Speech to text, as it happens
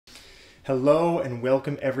Hello and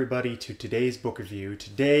welcome everybody to today's book review.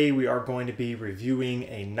 Today we are going to be reviewing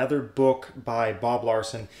another book by Bob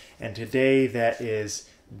Larson, and today that is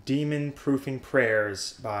Demon Proofing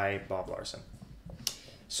Prayers by Bob Larson.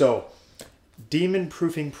 So, Demon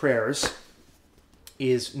Proofing Prayers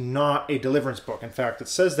is not a deliverance book. In fact, it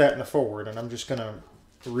says that in the foreword, and I'm just going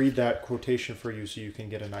to read that quotation for you so you can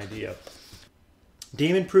get an idea.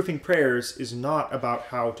 Demon Proofing Prayers is not about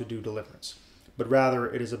how to do deliverance, but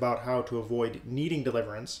rather it is about how to avoid needing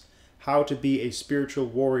deliverance, how to be a spiritual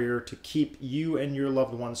warrior to keep you and your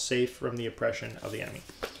loved ones safe from the oppression of the enemy.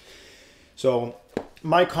 So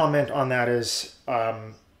my comment on that is,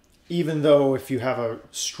 even though if you have a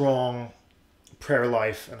strong prayer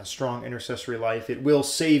life and a strong intercessory life, it will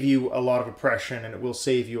save you a lot of oppression and it will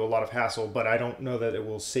save you a lot of hassle, but I don't know that it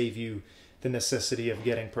will save you the necessity of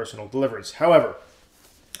getting personal deliverance. However,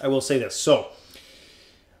 I will say this. So,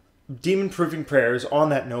 Demon Proofing Prayers, on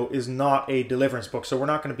that note, is not a deliverance book, so we're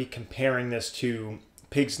not going to be comparing this to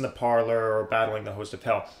Pigs in the Parlor or Battling the Host of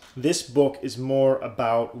Hell. This book is more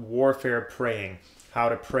about warfare praying, how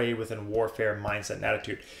to pray within warfare mindset and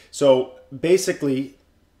attitude. So basically,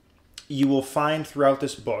 you will find throughout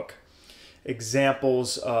this book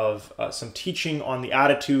examples of some teaching on the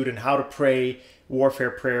attitude and how to pray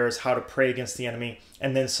warfare prayers, how to pray against the enemy,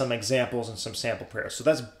 and then some examples and some sample prayers. So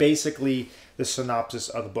that's basically the synopsis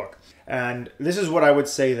of the book. And this is what I would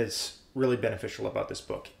say that's really beneficial about this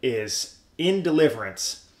book is in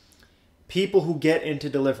deliverance, people who get into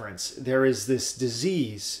deliverance, there is this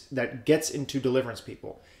disease that gets into deliverance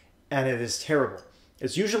people, and it is terrible.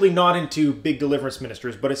 It's usually not into big deliverance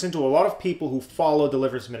ministers, but it's into a lot of people who follow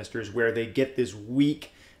deliverance ministers where they get this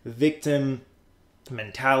weak victim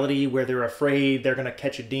mentality where they're afraid they're going to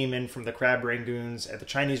catch a demon from the crab rangoons at the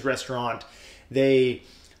Chinese restaurant. They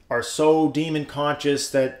are so demon conscious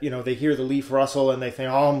that, they hear the leaf rustle and they think,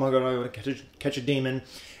 oh my God, I'm going to catch a demon.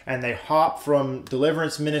 And they hop from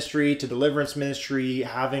deliverance ministry to deliverance ministry,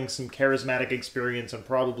 having some charismatic experience and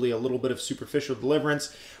probably a little bit of superficial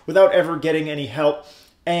deliverance without ever getting any help.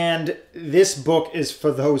 And this book is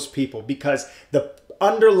for those people because the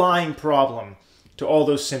underlying problem to all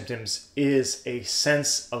those symptoms is a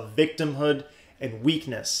sense of victimhood and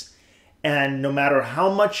weakness. And no matter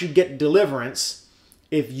how much you get deliverance,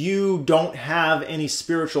 if you don't have any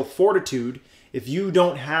spiritual fortitude, if you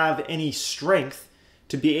don't have any strength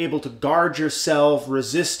to be able to guard yourself,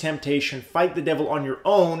 resist temptation, fight the devil on your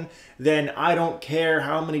own, then I don't care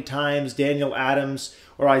how many times Daniel Adams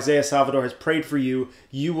or Isaiah Salvador has prayed for you,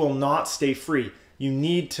 you will not stay free. You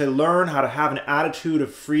need to learn how to have an attitude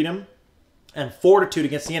of freedom and fortitude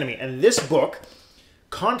against the enemy. And this book,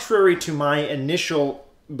 contrary to my initial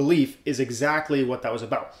belief, is exactly what that was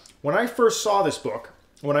about. When I first saw this book,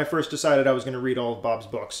 when I first decided I was going to read all of Bob's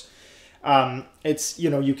books, it's,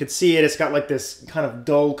 you could see it, it's got like this kind of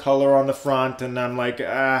dull color on the front, and I'm like,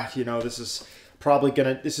 this is probably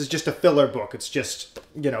this is just a filler book. It's just,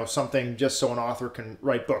 something just so an author can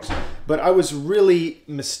write books. But I was really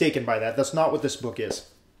mistaken by that. That's not what this book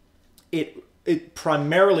is. It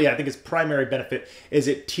primarily, I think its primary benefit is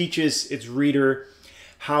it teaches its reader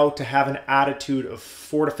how to have an attitude of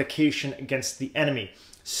fortification against the enemy.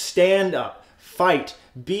 Stand up, fight,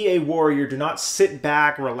 be a warrior. Do not sit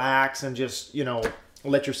back, relax, and just,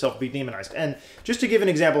 let yourself be demonized. And just to give an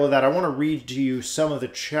example of that, I want to read to you some of the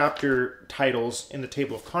chapter titles in the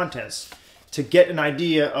table of contents to get an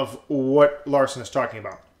idea of what Larson is talking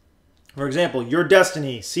about. For example, your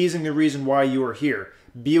destiny, seizing the reason why you are here.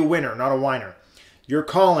 Be a winner, not a whiner. Your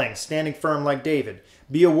calling, standing firm like David.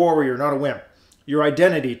 Be a warrior, not a wimp. Your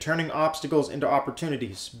identity, turning obstacles into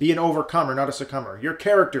opportunities. Be an overcomer, not a succumber. Your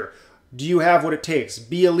character, do you have what it takes?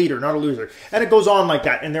 Be a leader, not a loser. And it goes on like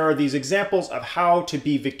that. And there are these examples of how to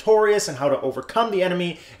be victorious and how to overcome the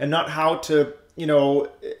enemy and not how to,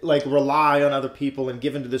 rely on other people and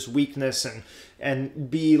give into this weakness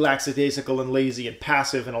and be lackadaisical and lazy and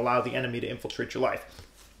passive and allow the enemy to infiltrate your life.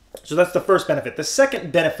 So that's the first benefit. The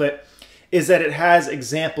second benefit is that it has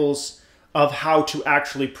examples of how to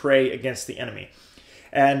actually pray against the enemy.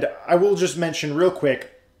 And I will just mention real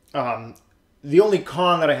quick, the only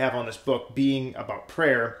con that I have on this book being about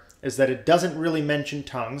prayer is that it doesn't really mention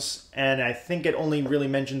tongues, and I think it only really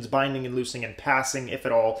mentions binding and loosing and passing, if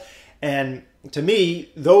at all. And to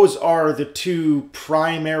me, those are the two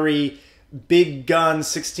primary big guns,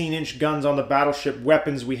 16-inch guns on the battleship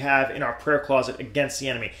weapons we have in our prayer closet against the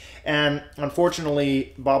enemy. And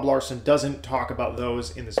unfortunately, Bob Larson doesn't talk about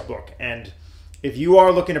those in this book. And if you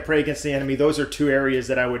are looking to pray against the enemy, those are two areas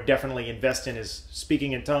that I would definitely invest in, is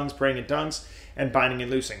speaking in tongues, praying in tongues, and binding and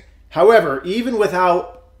loosing. However, even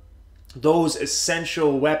without those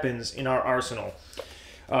essential weapons in our arsenal,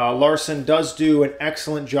 Larson does do an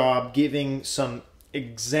excellent job giving some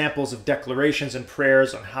examples of declarations and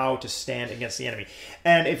prayers on how to stand against the enemy.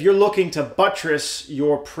 And if you're looking to buttress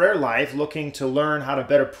your prayer life, looking to learn how to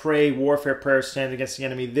better pray warfare prayers, stand against the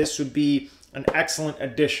enemy, this would be an excellent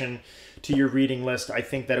addition to your reading list. I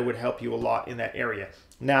think that it would help you a lot in that area.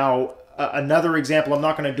 Now, another example, I'm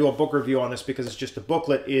not going to do a book review on this because it's just a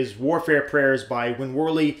booklet, is Warfare Prayers by Win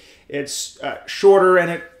Worley. It's shorter and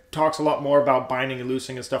it talks a lot more about binding and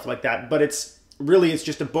loosing and stuff like that, but it's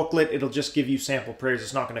just a booklet. It'll just give you sample prayers.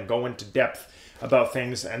 It's not going to go into depth about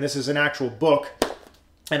things, and this is an actual book,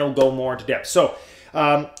 and it'll go more into depth. So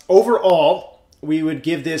overall, we would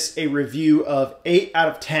give this a review of 8 out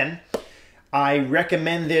of 10. I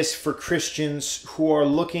recommend this for Christians who are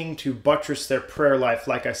looking to buttress their prayer life,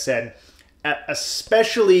 like I said,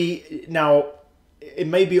 especially now. It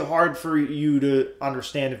may be hard for you to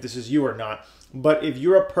understand if this is you or not, but if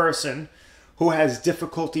you're a person who has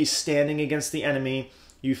difficulty standing against the enemy,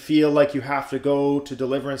 you feel like you have to go to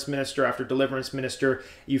deliverance minister after deliverance minister,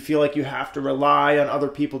 you feel like you have to rely on other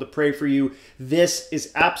people to pray for you, this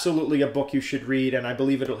is absolutely a book you should read, and I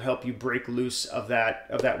believe it'll help you break loose of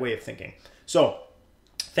that way of thinking. So,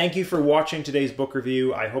 thank you for watching today's book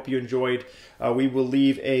review. I hope you enjoyed. We will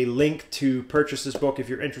leave a link to purchase this book if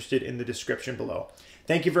you're interested in the description below.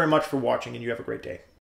 Thank you very much for watching, and you have a great day.